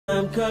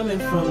I'm coming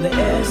from the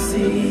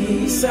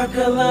SC, South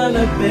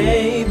Carolina,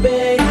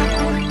 baby.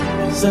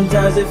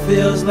 Sometimes it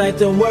feels like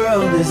the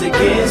world is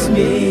against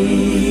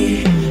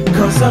me,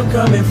 'cause I'm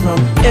coming from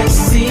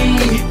SC,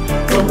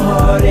 from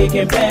heartache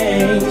and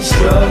pain,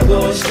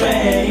 struggle and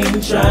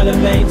strain, trying to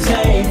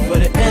maintain for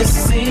the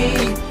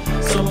SC.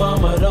 So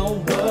mama,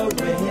 don't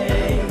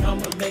worry,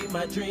 I'ma make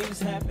my dreams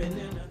happen.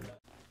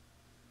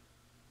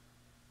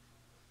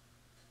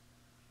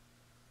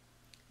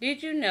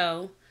 Did you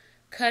know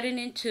cutting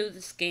into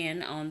the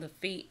skin on the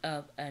feet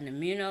of an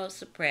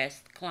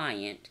immunosuppressed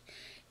client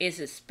is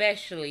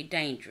especially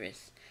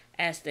dangerous,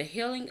 as the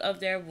healing of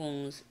their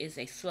wounds is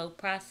a slow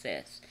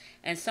process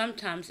and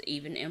sometimes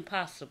even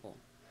impossible?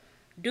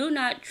 Do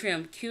not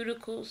trim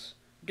cuticles.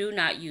 Do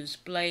not use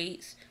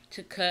blades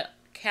to cut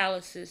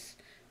calluses.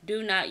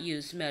 Do not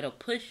use metal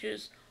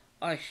pushers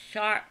or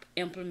sharp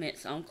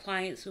implements on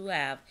clients who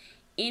have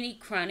any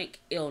chronic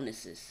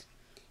illnesses.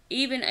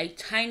 Even a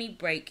tiny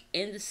break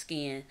in the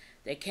skin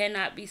that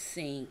cannot be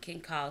seen can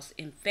cause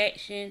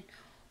infection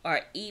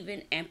or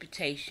even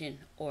amputation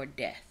or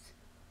death.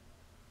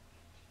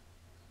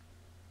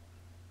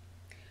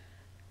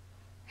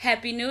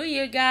 Happy New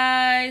Year,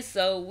 guys.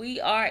 So we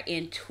are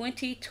in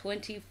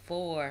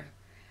 2024.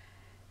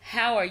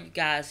 How are you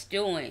guys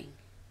doing?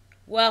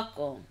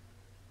 Welcome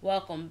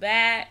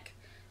back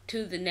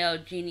to the Nail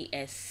Genie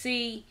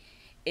SC.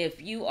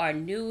 If you are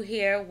new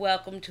here,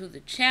 welcome to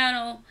the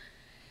channel.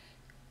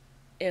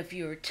 If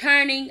you're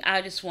returning,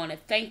 I just want to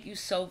thank you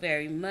so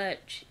very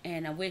much,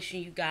 and I'm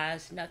wishing you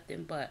guys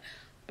nothing but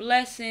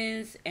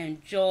blessings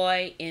and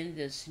joy in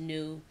this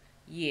new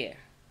year.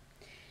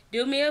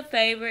 Do me a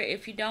favor,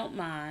 if you don't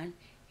mind,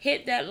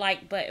 hit that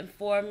like button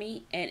for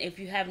me, and if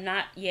you have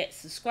not yet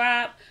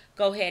subscribed,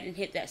 go ahead and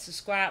hit that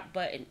subscribe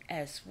button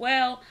as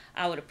well.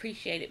 I would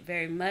appreciate it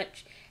very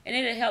much, and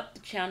it'll help the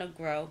channel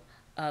grow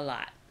a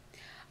lot.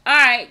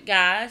 Alright,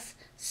 guys,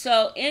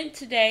 so in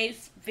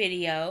today's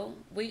video,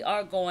 we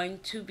are going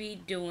to be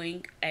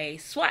doing a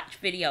swatch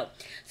video.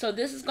 So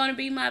this is going to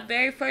be my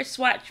very first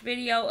swatch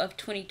video of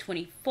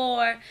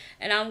 2024,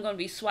 and I'm going to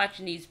be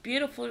swatching these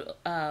beautiful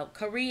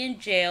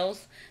Korean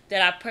gels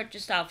that I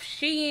purchased off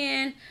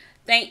Shein,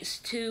 thanks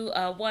to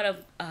one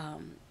of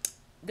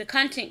the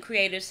content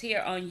creators here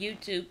on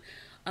YouTube,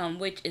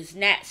 which is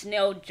Nat's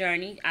Nail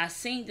Journey. I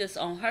seen this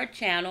on her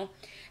channel,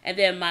 and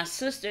then my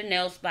sister,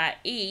 Nails by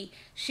E,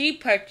 she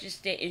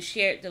purchased it and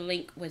shared the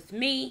link with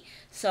me.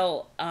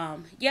 So,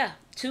 yeah,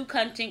 two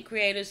content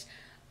creators.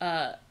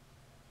 Shout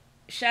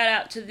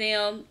out to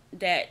them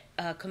that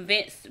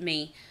convinced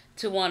me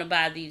to want to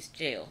buy these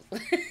gels.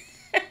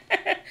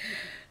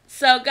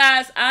 So,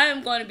 guys, I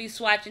am going to be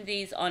swatching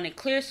these on a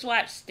clear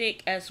swatch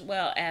stick as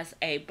well as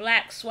a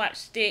black swatch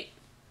stick.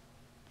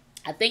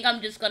 I think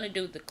I'm just going to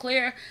do the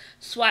clear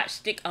swatch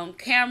stick on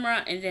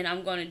camera, and then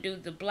I'm going to do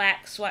the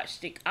black swatch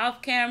stick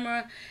off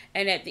camera.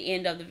 And at the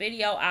end of the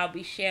video, I'll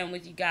be sharing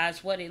with you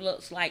guys what it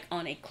looks like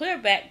on a clear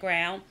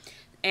background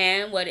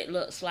and what it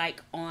looks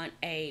like on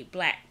a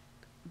black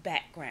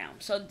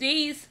background. So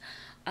these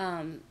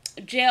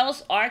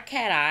gels are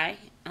cat eye.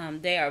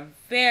 They are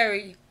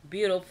very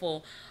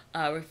beautiful.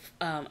 I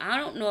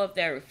don't know if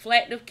they're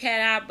reflective cat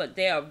eye, but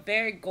they are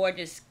very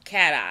gorgeous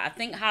cat eye. I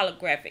think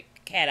holographic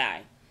cat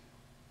eye.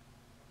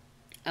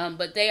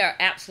 But they are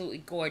absolutely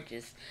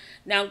gorgeous.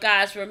 Now,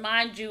 guys,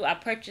 remind you, I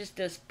purchased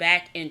this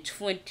back in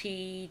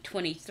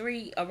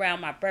 2023 around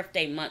my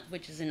birthday month,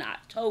 which is in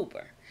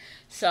October.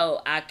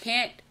 So I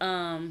can't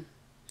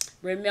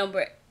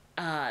remember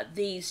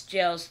these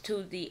gels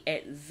to the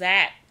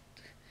exact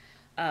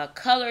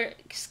color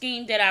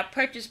scheme that I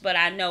purchased, but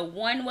I know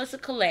one was a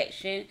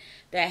collection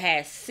that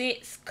has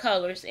 6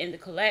 colors in the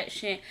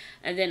collection,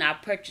 and then I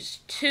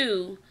purchased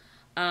 2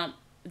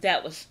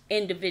 that was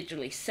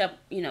individually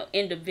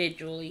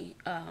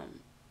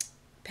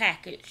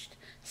packaged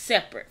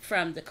separate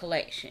from the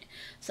collection.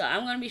 So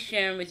I'm going to be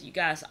sharing with you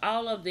guys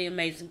all of the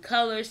amazing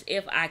colors.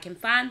 If I can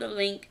find the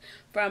link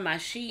from my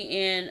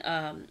Shein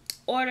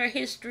order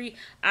history,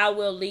 I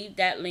will leave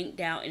that link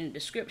down in the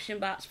description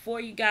box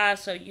for you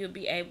guys, so you'll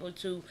be able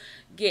to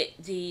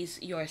get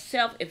these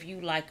yourself if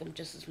you like them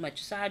just as much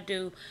as I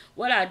do.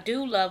 What I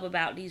do love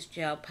about these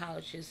gel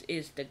polishes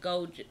is the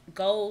gorgeous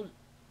golden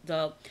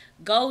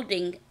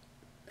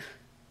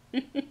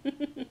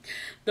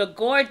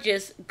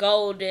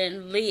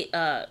lid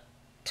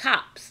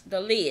tops,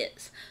 the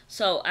lids.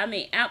 So I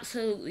mean,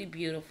 absolutely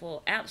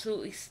beautiful,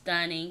 absolutely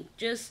stunning,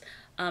 just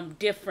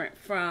different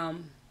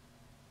from,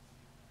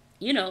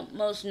 you know,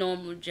 most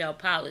normal gel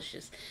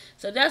polishes.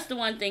 So that's the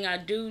one thing I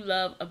do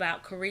love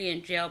about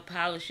Korean gel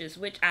polishes,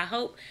 which I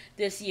hope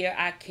this year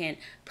I can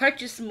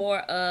purchase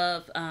more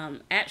of.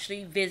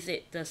 Actually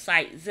visit the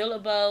site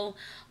Zillabo,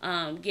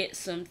 get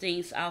some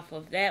things off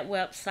of that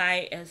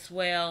website as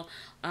well.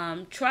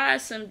 Try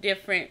some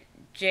different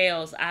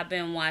gels. I've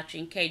been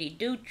watching Katie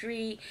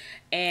Dutry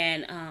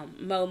and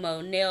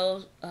Momo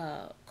Nail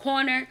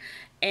Corner,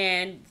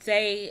 and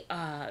they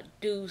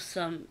do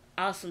some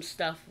awesome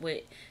stuff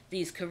with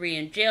these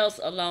Korean gels,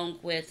 along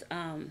with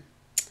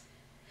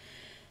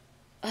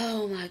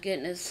Oh my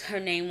goodness, her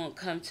name won't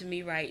come to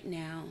me right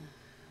now.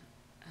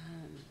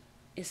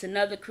 It's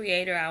another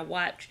creator I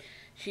watch.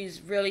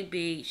 She's really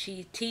big.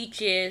 She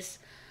teaches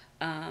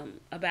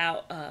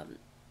about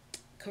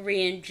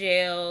Korean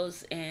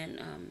gels and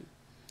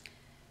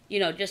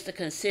just the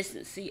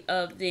consistency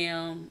of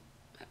them.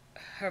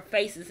 Her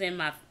face is in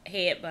my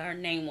head, but her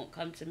name won't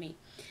come to me.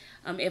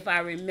 If I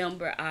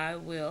remember, I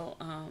will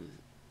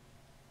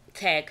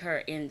tag her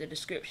in the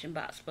description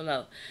box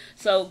below.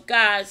 So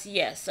guys,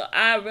 yes, so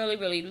I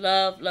really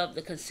love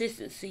the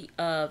consistency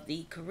of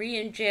the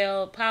Korean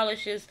gel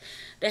polishes.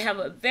 They have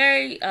a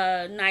very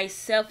nice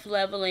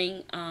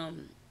self-leveling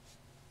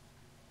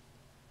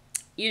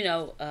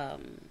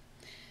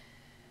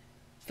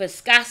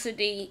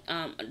viscosity.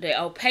 The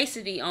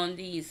opacity on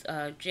these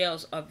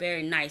gels are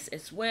very nice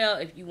as well.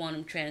 If you want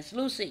them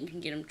translucent, you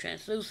can get them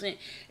translucent.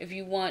 If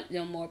you want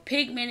them more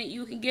pigmented,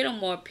 you can get them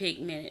more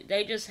pigmented.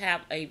 They just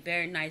have a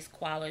very nice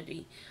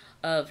quality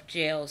of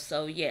gels.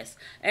 So yes,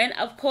 and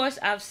of course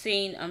I've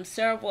seen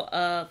several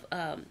of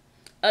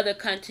other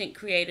content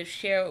creators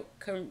share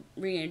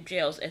Korean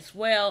gels as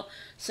well,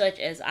 such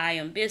as I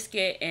Am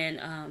Biscuit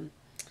and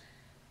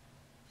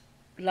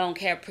Long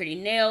Hair Pretty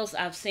Nails.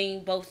 I've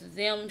seen both of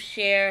them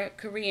share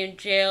Korean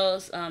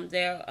gels.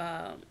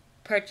 Their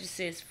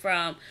purchases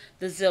from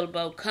the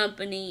Zilbo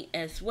company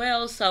as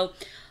well. So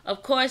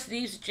of course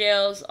these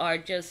gels are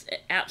just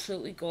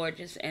absolutely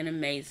gorgeous and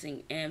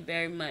amazing, and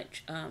very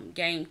much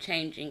game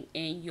changing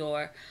in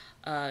your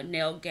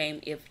nail game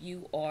if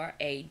you are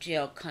a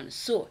gel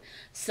connoisseur.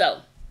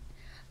 So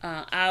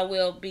I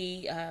will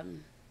be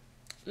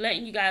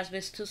letting you guys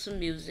listen to some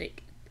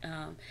music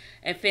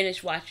and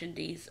finish watching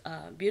these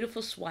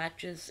beautiful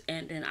swatches,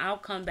 and then I'll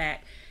come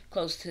back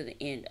close to the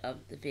end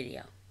of the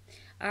video.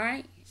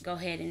 Alright, go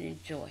ahead and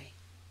enjoy.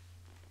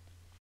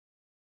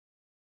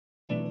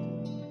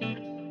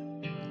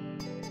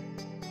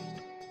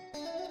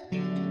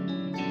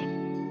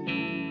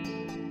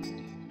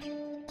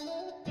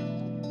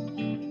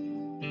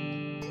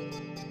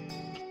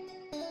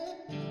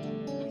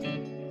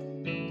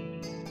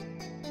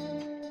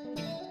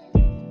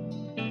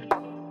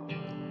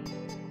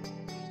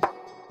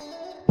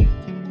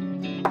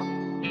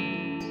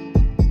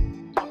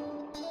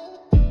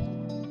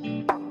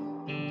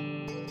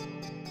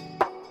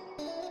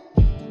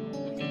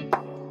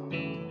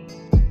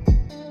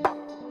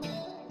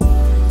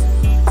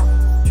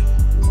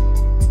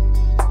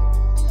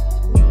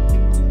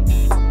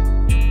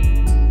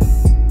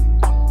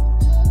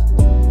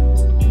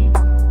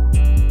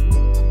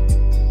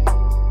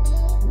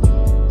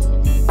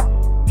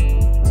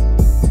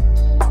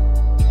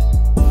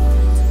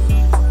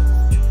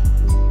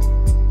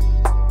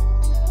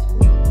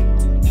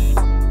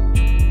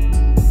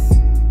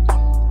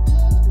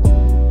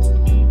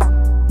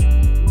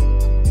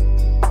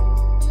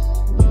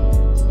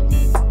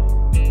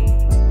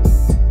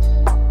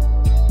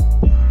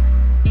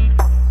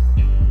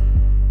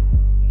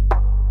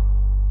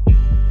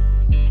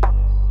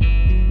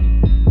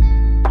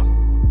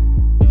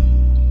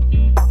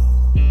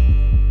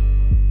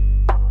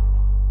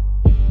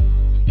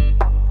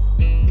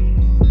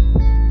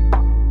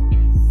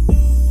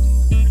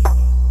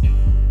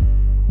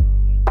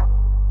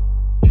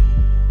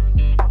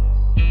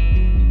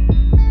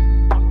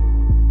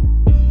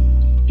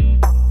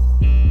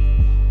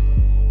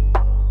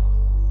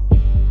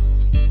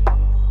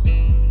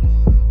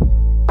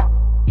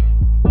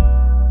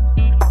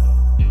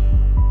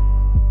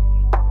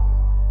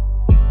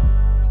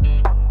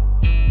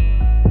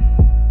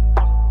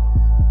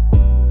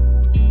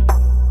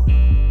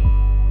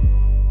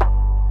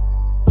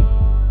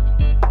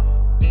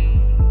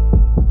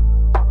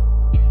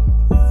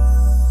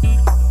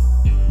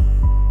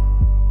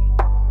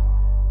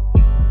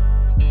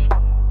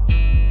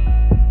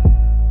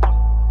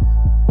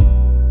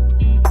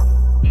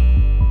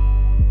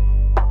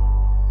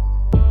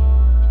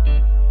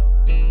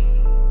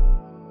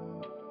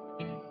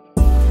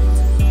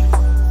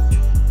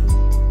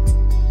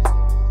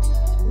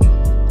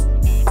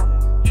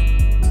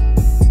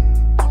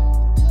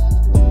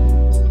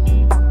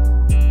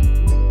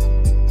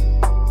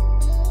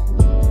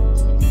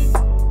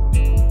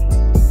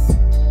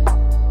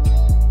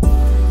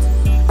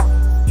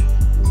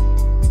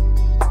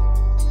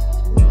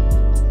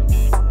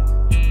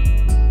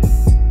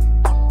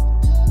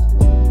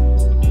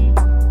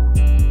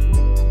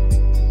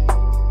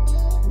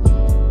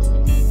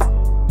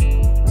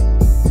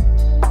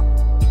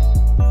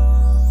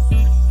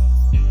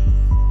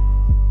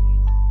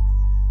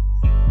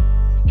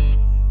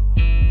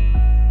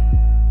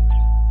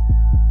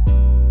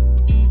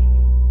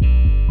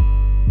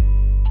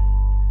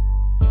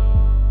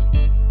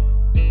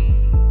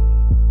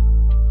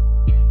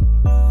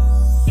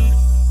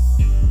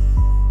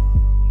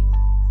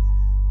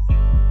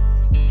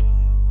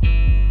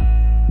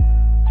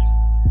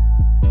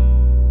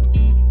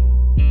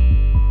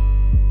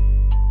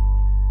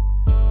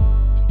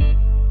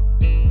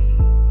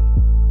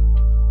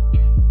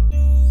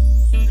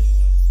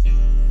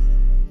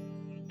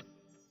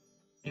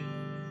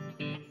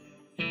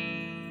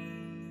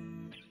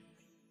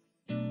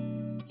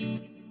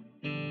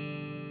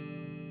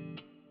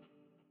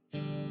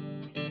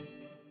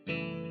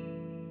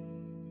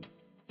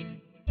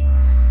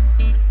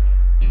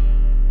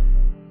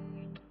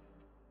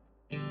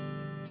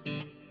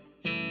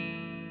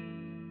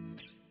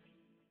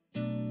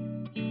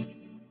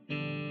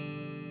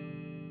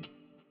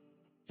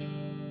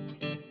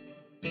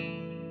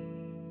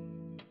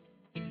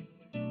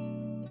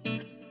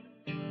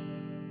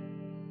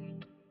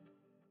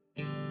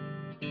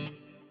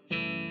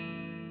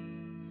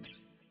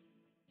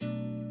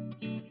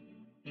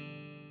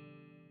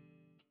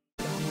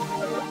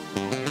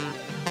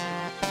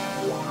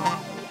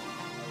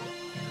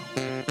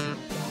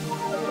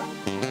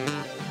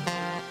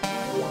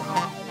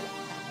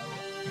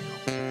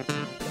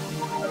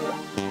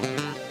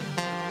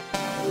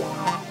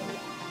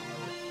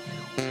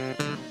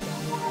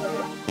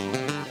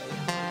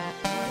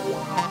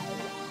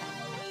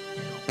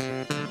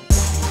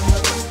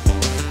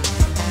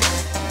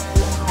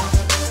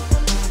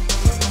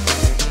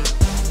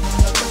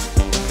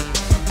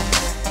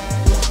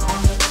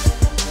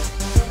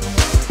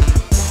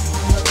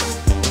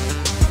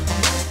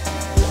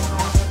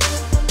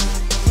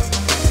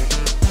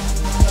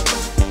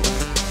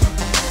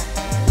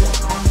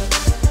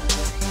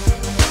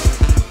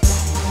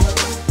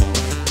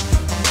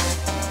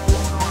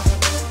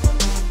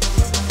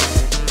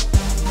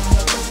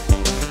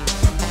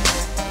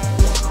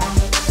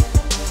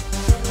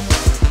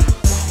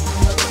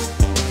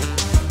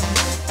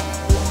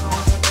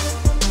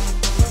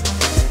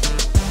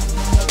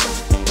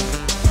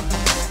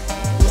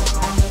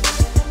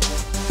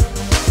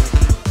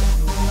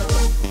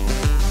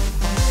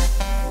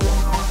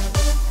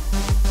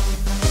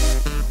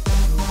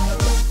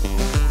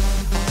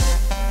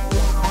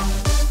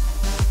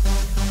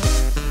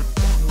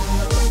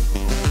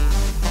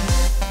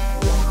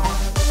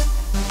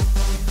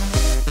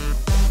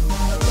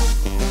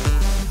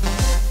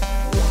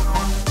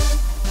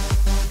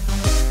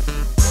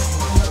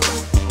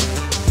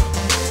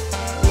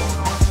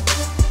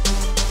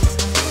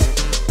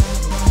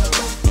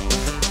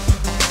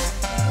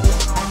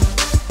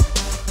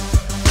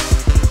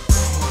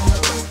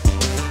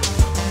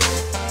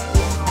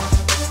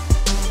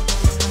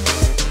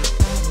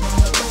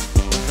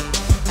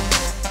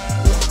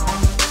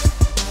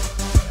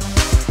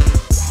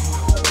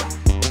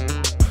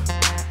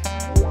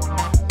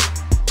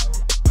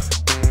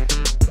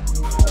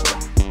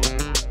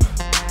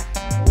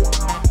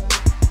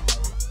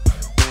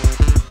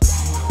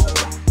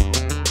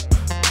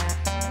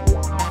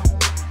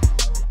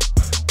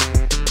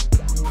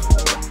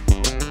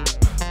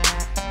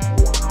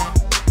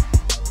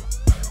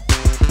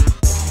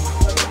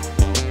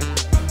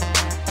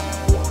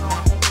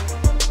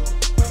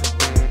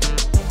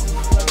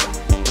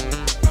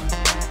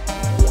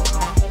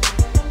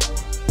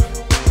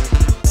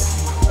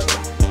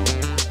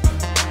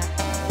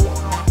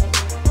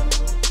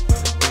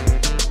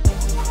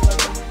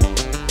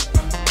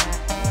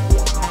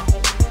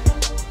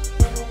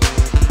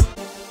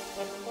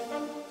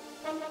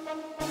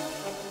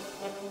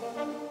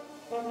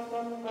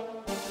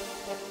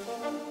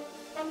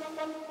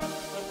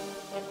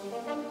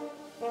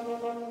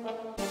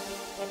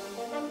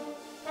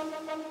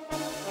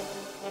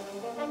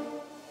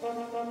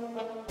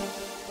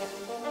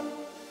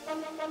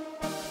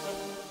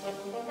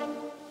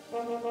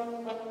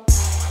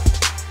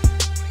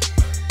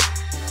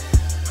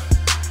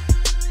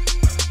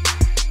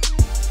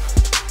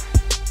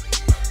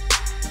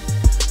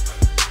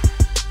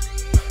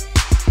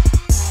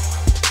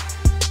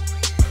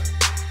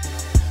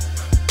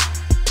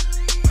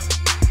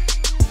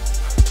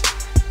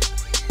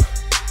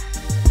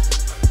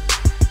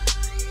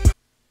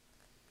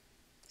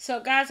 So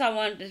guys, I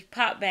wanted to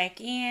pop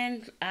back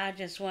in. I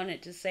just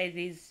wanted to say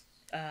these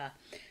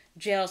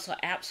gels are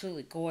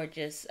absolutely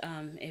gorgeous.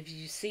 If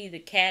you see the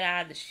cat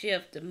eye, the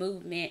shift, the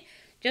movement,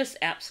 just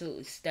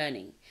absolutely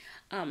stunning.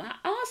 I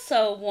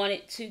also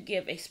wanted to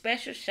give a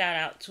special shout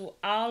out to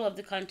all of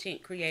the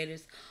content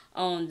creators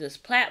on this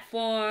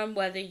platform,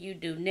 whether you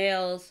do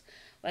nails,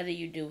 whether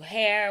you do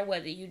hair,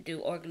 whether you do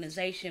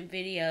organization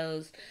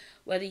videos,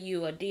 whether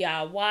you are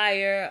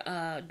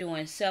DIYer,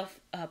 doing self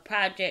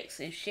projects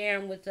and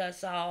sharing with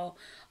us all,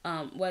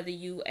 whether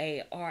you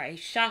are a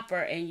shopper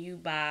and you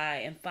buy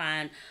and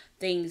find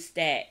things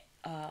that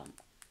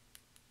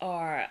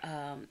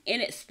are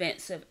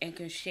inexpensive and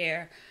can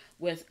share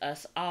with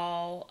us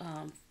all.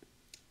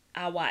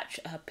 I watch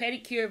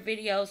pedicure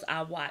videos.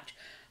 I watch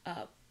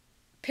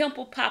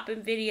pimple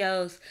popping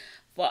videos.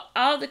 For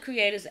all the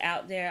creators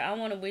out there, I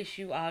want to wish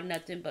you all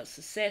nothing but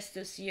success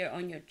this year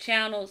on your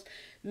channels.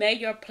 May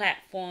your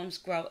platforms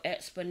grow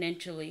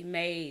exponentially.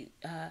 May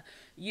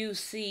you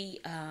see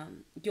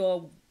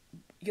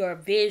your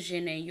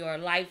vision and your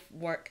life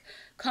work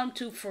come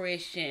to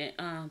fruition.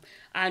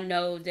 I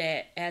know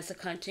that as a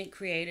content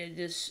creator,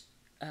 this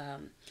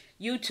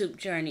YouTube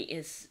journey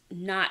is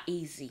not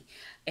easy,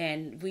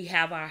 and we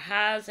have our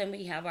highs and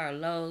we have our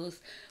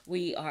lows.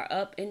 We are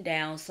up and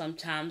down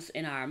sometimes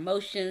in our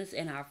emotions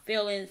and our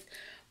feelings.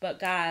 But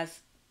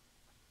guys,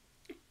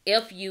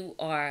 if you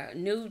are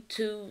new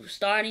to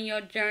starting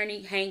your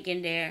journey, hang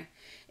in there.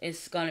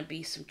 It's going to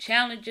be some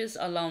challenges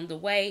along the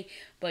way,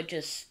 but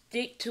just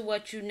stick to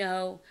what you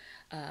know.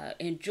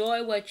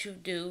 Enjoy what you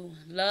do.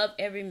 Love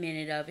every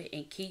minute of it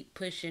and keep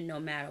pushing no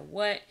matter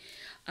what.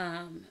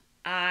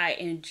 I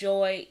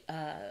enjoy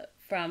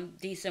from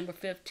December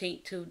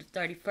 15th to the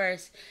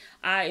 31st.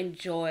 I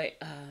enjoy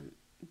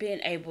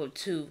being able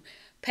to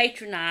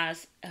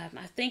patronize.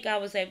 I think I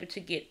was able to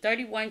get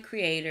 31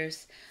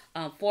 creators,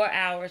 4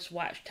 hours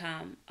watch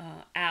time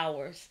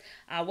hours.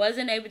 I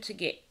wasn't able to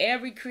get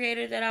every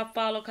creator that I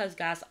follow because,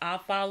 guys, I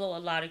follow a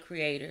lot of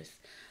creators.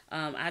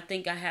 I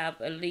think I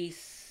have at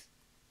least,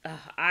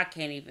 I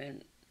can't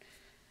even,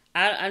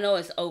 I know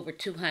it's over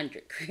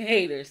 200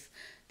 creators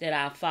that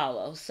I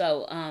follow.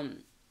 So,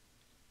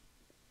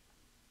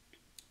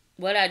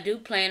 what I do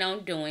plan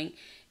on doing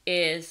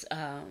is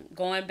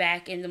going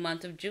back in the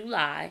month of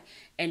July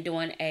and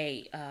doing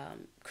a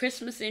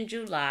Christmas in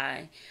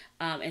July,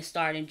 and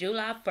starting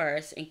July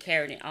 1st and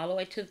carrying it all the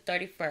way to the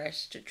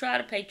 31st to try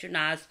to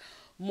patronize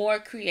more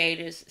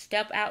creators,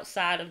 step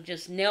outside of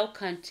just nail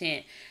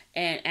content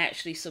and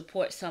actually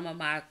support some of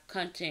my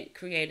content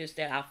creators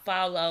that I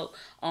follow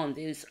on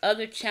these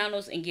other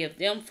channels and give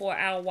them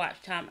 4-hour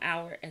watch time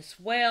hour as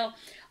well.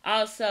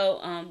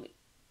 Also,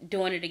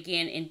 doing it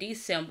again in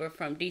December,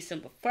 from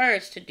December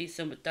 1st to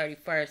December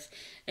 31st,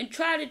 and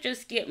try to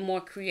just get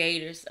more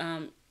creators.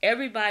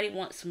 Everybody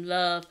wants some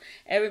love.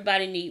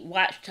 Everybody need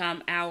watch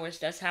time hours.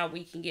 That's how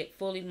we can get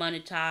fully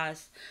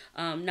monetized.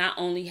 Not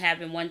only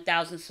having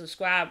 1,000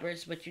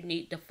 subscribers, but you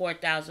need the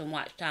 4,000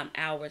 watch time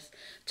hours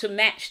to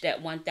match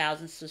that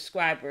 1,000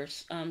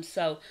 subscribers.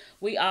 So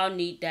we all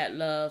need that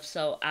love.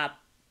 So I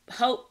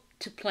hope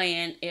to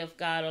plan, if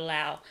God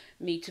allow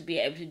me to be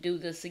able to do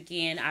this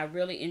again. I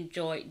really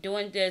enjoyed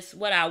doing this.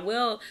 What I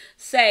will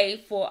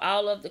say for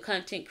all of the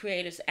content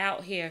creators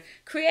out here,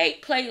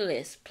 create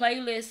playlists.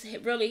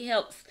 Playlists really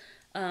helps.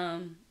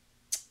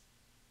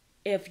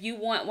 If you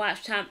want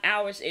watch time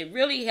hours, it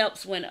really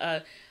helps when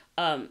a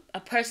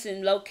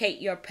person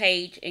locate your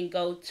page and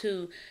go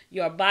to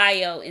your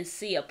bio and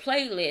see a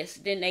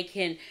playlist. Then they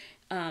can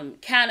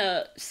kind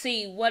of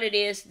see what it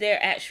is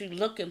they're actually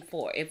looking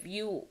for. If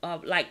you,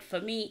 like for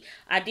me,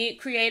 I did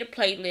create a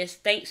playlist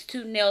thanks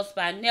to Nails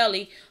by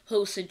Nelly,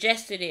 who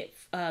suggested it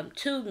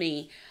to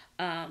me.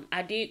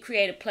 I did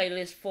create a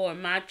playlist for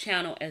my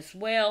channel as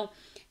well.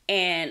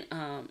 And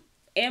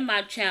in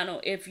my channel,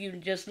 if you're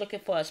just looking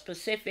for a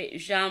specific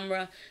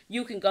genre,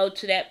 you can go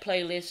to that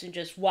playlist and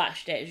just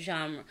watch that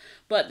genre.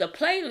 But the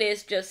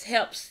playlist just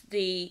helps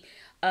the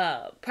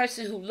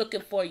person who looking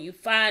for you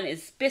find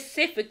is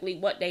specifically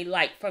what they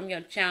like from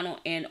your channel,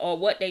 and or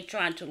what they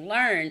trying to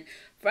learn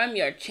from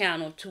your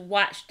channel, to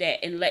watch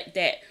that and let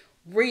that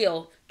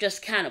reel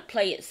just kind of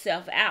play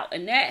itself out.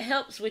 And that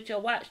helps with your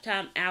watch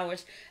time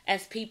hours,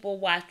 as people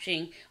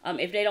watching,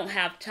 if they don't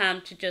have time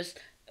to just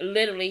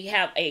literally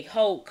have a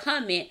whole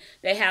comment,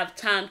 they have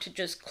time to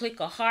just click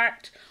a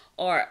heart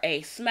or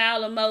a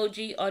smile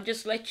emoji, or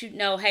just let you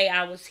know, hey,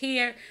 I was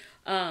here.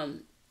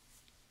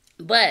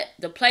 But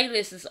the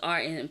playlists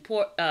are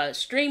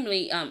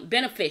extremely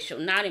beneficial,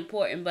 not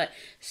important, but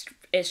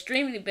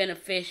extremely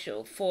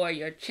beneficial for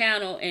your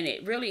channel. And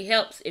it really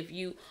helps if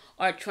you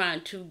are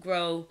trying to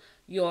grow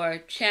your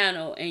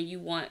channel and you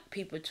want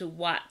people to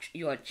watch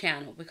your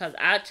channel. Because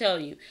I tell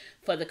you,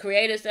 for the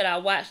creators that I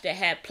watched that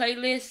had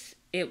playlists,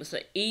 it was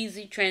an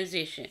easy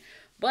transition.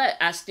 But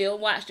I still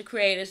watch the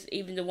creators,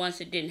 even the ones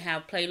that didn't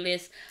have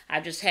playlists.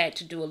 I just had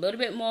to do a little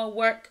bit more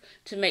work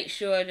to make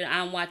sure that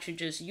I'm watching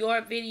just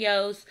your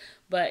videos.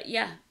 But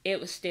yeah, it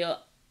was still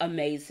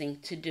amazing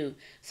to do.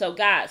 So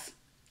guys,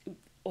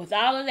 with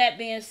all of that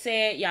being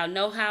said, y'all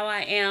know how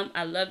I am.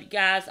 I love you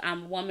guys.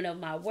 I'm a woman of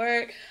my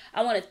word.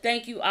 I want to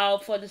thank you all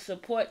for the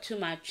support to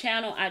my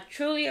channel. I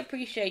truly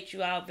appreciate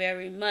you all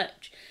very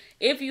much.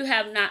 If you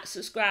have not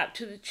subscribed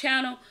to the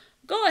channel,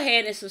 go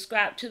ahead and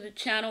subscribe to the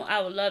channel.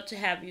 I would love to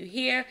have you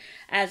here.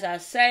 As I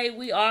say,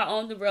 we are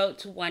on the road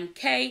to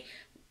 1K,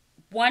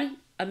 one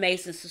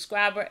amazing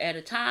subscriber at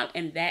a time,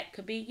 and that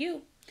could be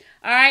you.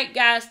 All right,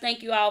 guys,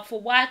 thank you all for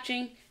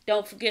watching.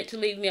 Don't forget to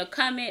leave me a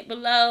comment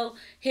below.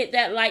 Hit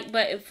that like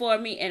button for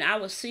me, and I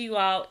will see you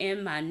all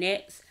in my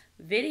next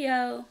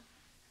video.